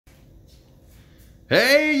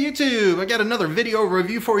Hey YouTube, I got another video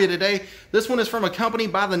review for you today. This one is from a company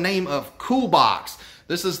by the name of Coolbox.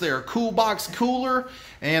 This is their Coolbox cooler,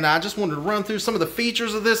 and I just wanted to run through some of the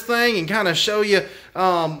features of this thing and kind of show you,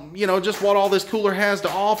 just what all this cooler has to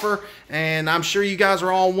offer. And I'm sure you guys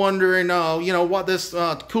are all wondering, what this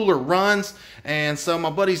cooler runs. And so my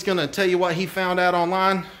buddy's gonna tell you what he found out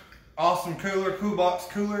online. Awesome cooler, Coolbox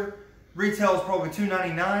cooler. Retail is probably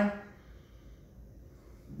 $2.99.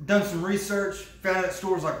 Done some research, found it at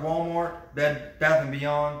stores like Walmart, Bed Bath &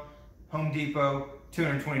 Beyond, Home Depot,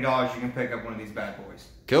 $220 you can pick up one of these bad boys.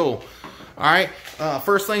 Cool. All right,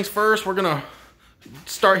 first things first, we're gonna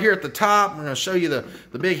start here at the top. We're gonna show you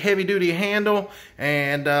the big heavy duty handle,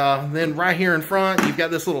 and then right here in front, you've got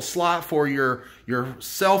this little slot for your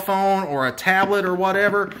cell phone or a tablet or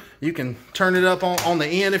whatever. You can turn it up on the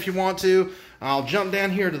end if you want to. I'll jump down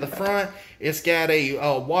here to the front. It's got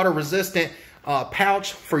a water resistant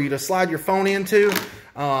pouch for you to slide your phone into.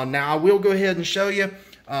 Now I will go ahead and show you.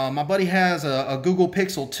 My buddy has a Google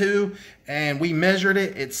Pixel 2 and we measured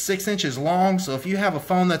it. It's 6 inches long, so if you have a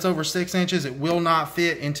phone that's over 6 inches, it will not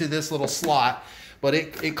fit into this little slot, but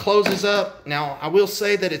it closes up. Now I will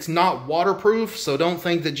say that it's not waterproof, so don't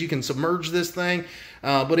think that you can submerge this thing,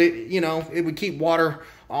 but it would keep water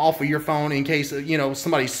off of your phone in case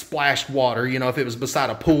somebody splashed water, if it was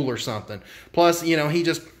beside a pool or something. Plus, he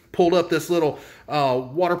just pulled up this little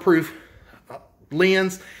waterproof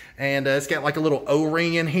lens, and it's got like a little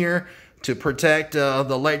O-ring in here to protect the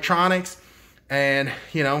electronics, and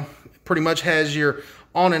pretty much has your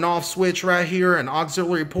on and off switch right here, an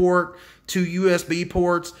auxiliary port, 2 USB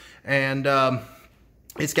ports, and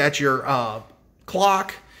it's got your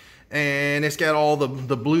clock, and it's got all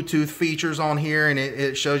the Bluetooth features on here, and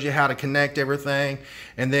it shows you how to connect everything.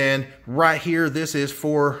 And then right here, this is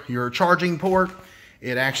for your charging port.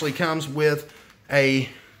 It actually comes with a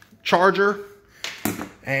charger,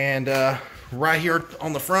 and right here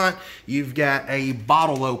on the front, you've got a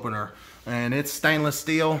bottle opener, and it's stainless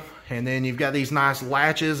steel. And then you've got these nice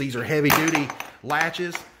latches. These are heavy duty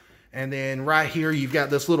latches. And then right here, you've got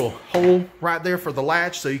this little hole right there for the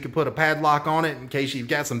latch, so you can put a padlock on it in case you've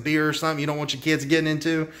got some beer or something you don't want your kids getting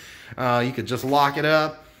into. You could just lock it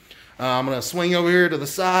up. I'm gonna swing over here to the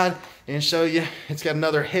side and show you. It's got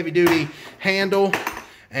another heavy duty handle,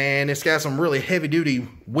 and it's got some really heavy duty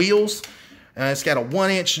wheels. It's got a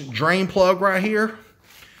 1-inch drain plug right here.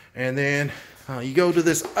 And then you go to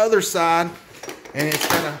this other side, and it's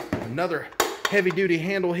got another heavy duty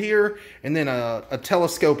handle here, and then a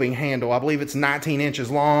telescoping handle. I believe it's 19 inches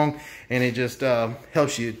long, and it just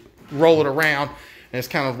helps you roll it around. And it's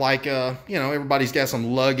kind of like, everybody's got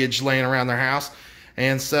some luggage laying around their house.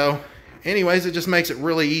 And so, anyways, it just makes it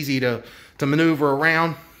really easy to maneuver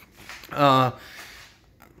around. I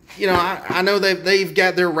know they've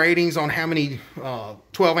got their ratings on how many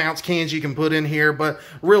 12-ounce cans you can put in here, but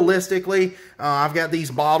realistically, I've got these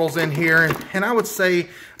bottles in here, and I would say you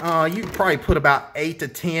could probably put about 8 to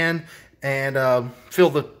 10 and fill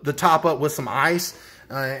the top up with some ice,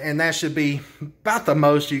 and that should be about the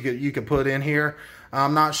most you could put in here.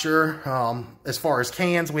 I'm not sure as far as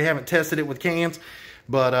cans. We haven't tested it with cans,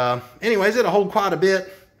 but anyways, it'll hold quite a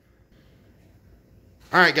bit.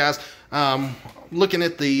 All right, guys. Looking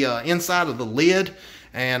at the inside of the lid,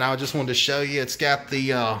 and I just wanted to show you, it's got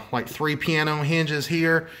the like 3 piano hinges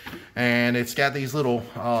here, and it's got these little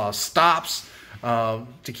stops to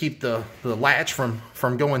keep the latch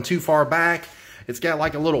from going too far back. It's got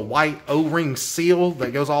like a little white O-ring seal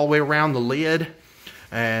that goes all the way around the lid,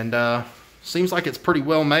 and seems like it's pretty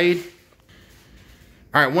well made.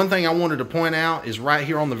 All right, one thing I wanted to point out is right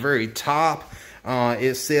here on the very top,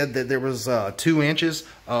 it said that there was 2 inches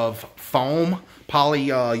of foam,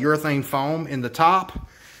 polyurethane foam in the top,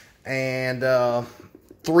 and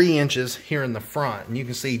 3 inches here in the front. And you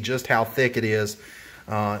can see just how thick it is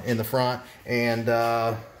in the front. And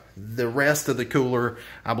the rest of the cooler,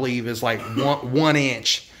 I believe, is like one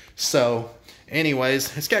inch. So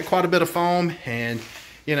anyways, it's got quite a bit of foam, and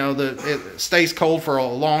it stays cold for a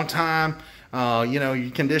long time.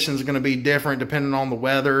 Your conditions are going to be different depending on the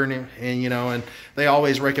weather, and they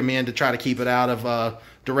always recommend to try to keep it out of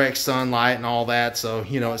direct sunlight and all that, so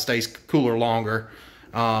it stays cooler longer.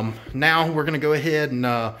 Now we're going to go ahead and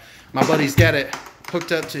my buddy's got it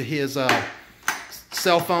hooked up to his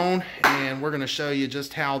cell phone, and we're going to show you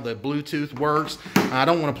just how the Bluetooth works. I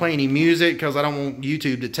don't want to play any music because I don't want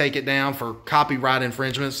YouTube to take it down for copyright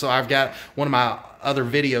infringement, so I've got one of my other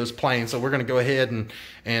videos playing, so we're going to go ahead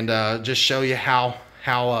and just show you how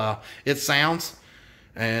it sounds.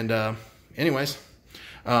 And anyways,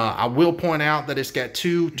 I will point out that it's got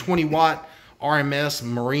two 20-watt RMS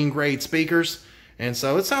marine grade speakers, And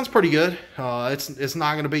so it sounds pretty good. It's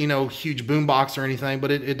not going to be no huge boombox or anything,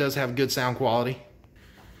 but it does have good sound quality.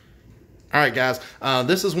 All right, guys,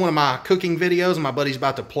 this is one of my cooking videos, and my buddy's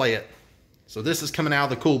about to play it. So this is coming out of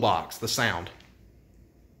the Coolbox, the sound.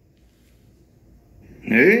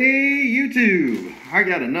 Hey, YouTube! I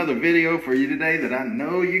got another video for you today that I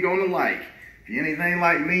know you're going to like. If you're anything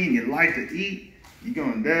like me and you like to eat, you're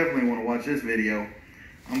going to definitely want to watch this video.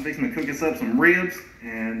 I'm fixing to cook us up some ribs,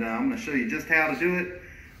 and I'm going to show you just how to do it.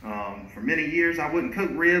 For many years, I wouldn't cook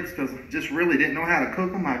ribs because I just really didn't know how to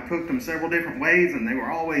cook them. I cooked them several different ways, and they were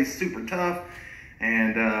always super tough.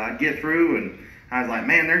 And I'd get through, and I was like,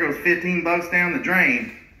 man, there goes 15 bucks down the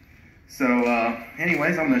drain. So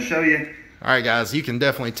anyways, I'm going to show you. All right, guys, you can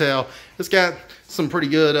definitely tell it's got some pretty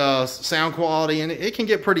good sound quality, and it can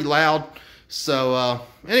get pretty loud. So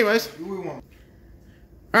anyways.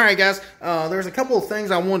 All right, guys, there's a couple of things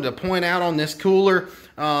I wanted to point out on this cooler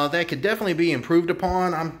that could definitely be improved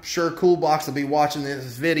upon. I'm sure Coolbox will be watching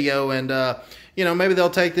this video, and you know, maybe they'll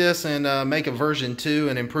take this and make a version 2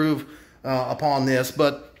 and improve upon this.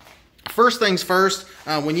 But first things first,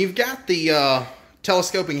 when you've got the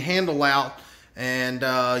telescoping handle out and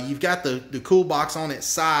you've got the Coolbox on its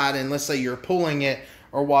side, and let's say you're pulling it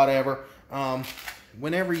or whatever,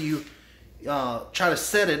 whenever you try to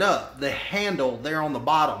set it up, the handle there on the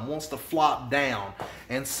bottom wants to flop down,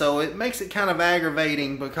 and so it makes it kind of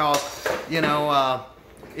aggravating because, you know,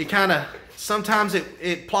 it kind of sometimes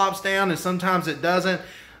it plops down and sometimes it doesn't.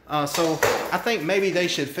 So I think maybe they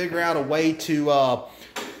should figure out a way to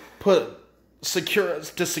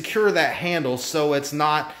secure that handle so it's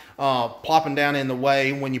not plopping down in the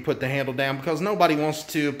way when you put the handle down, because nobody wants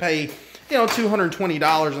to pay, you know,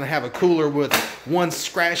 $220 and have a cooler with one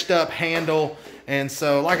scratched up handle. And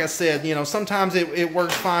so, like I said, you know, sometimes it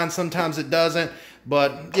works fine, sometimes it doesn't.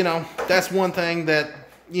 But, you know, that's one thing that,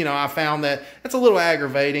 you know, I found that it's a little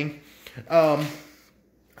aggravating. The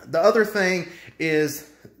other thing is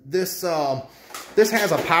this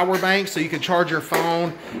has a power bank, so you can charge your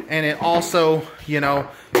phone, and it also, you know,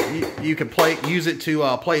 you can use it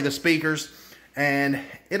to play the speakers. And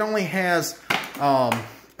it only has a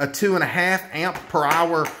 2.5 amp per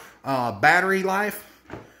hour battery life.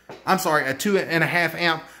 I'm sorry, a 2.5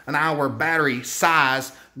 amp an hour battery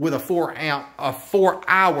size with a 4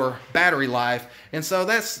 hour battery life. And so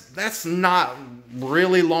that's not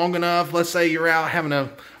really long enough. Let's say you're out having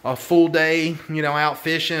a full day, you know, out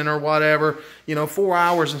fishing or whatever. You know, 4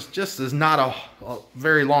 hours is not a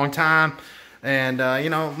very long time. And you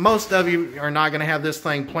know, most of you are not going to have this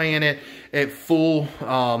thing playing it at full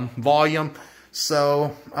volume.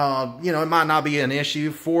 So, you know, it might not be an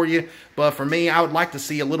issue for you, but for me, I would like to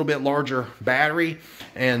see a little bit larger battery,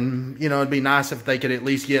 and, you know, it'd be nice if they could at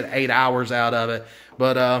least get 8 hours out of it.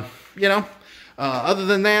 But, you know, other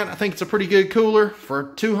than that, I think it's a pretty good cooler for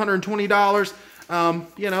 $220.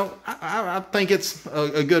 You know, I think it's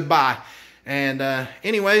a good buy. And,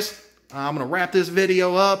 anyways, I'm going to wrap this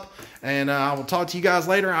video up, and I will talk to you guys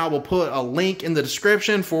later. I will put a link in the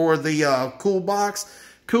description for the Coolbox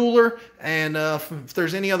cooler, and if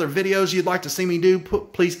there's any other videos you'd like to see me do,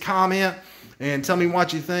 please comment and tell me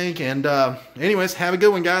what you think. And anyways, have a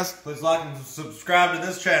good one, guys. Please like and subscribe to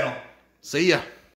this channel. See ya.